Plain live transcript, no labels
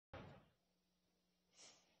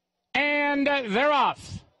And they're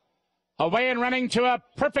off. Away and running to a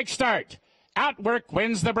perfect start. Outwork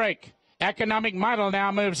wins the break. Economic Model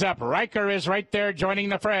now moves up. Riker is right there joining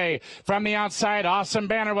the fray. From the outside, Awesome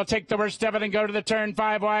Banner will take the worst of it and go to the turn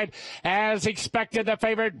 5 wide. As expected, the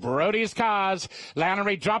favorite, Brody's Cause.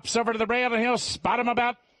 Lannery drops over to the rail, and he'll spot him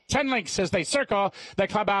about 10 lengths as they circle the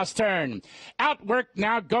clubhouse turn. Outwork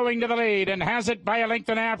now going to the lead and has it by a length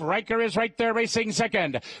and a half. Riker is right there racing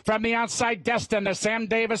second. From the outside, Destin, the Sam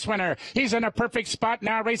Davis winner. He's in a perfect spot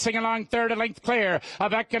now, racing along third, a length clear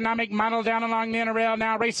of Economic Model down along the inner rail,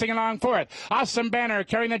 now racing along fourth. Awesome Banner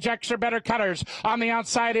carrying the Jacks are better cutters. On the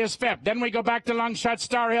outside is fifth. Then we go back to long shot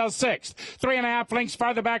Star Hill sixth. 3.5 lengths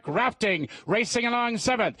farther back, Rafting racing along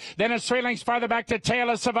seventh. Then it's 3 lengths farther back to Tail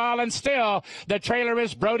of Saval, and still the trailer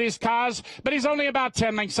is Brody's Cause, but he's only about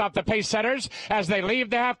 10 lengths off the pace setters as they leave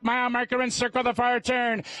the half-mile marker and circle the far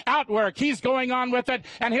turn. Outwork, he's going on with it,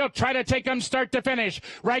 and he'll try to take him start to finish.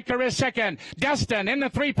 Riker is second. Destin in the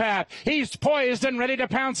 3-path. He's poised and ready to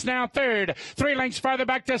pounce now third. 3 lengths farther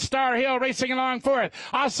back to Star Hill racing along fourth.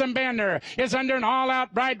 Awesome Banner is under an all-out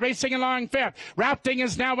ride racing along fifth. Rafting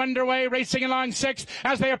is now underway racing along sixth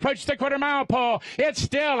as they approach the quarter-mile pole. It's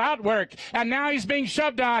still Outwork, and now he's being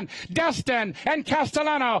shoved on. Destin and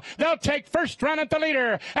Castellano, they'll take first run at the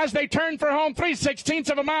leader as they turn for home. 3/16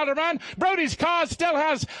 of a mile to run. Brody's Cause still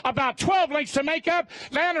has about 12 lengths to make up.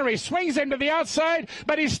 Lannery swings him to the outside,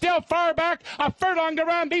 but he's still far back. A furlong to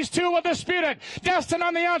run. These two will dispute it. Destin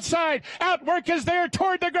on the outside. Outwork is there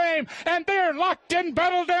toward the grave, and they're locked in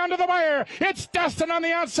battle down to the wire. It's Destin on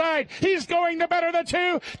the outside. He's going to better the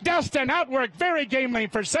two. Destin, Outwork very gamely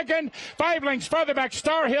for second. 5 lengths farther back,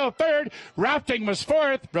 Star Hill third. Rafting was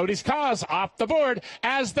fourth. Brody's Cause off the board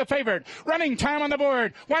as the favorite. Running time on the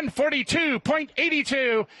board,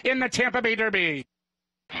 142.82 in the Tampa Bay Derby.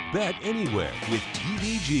 Bet anywhere with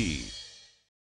TVG.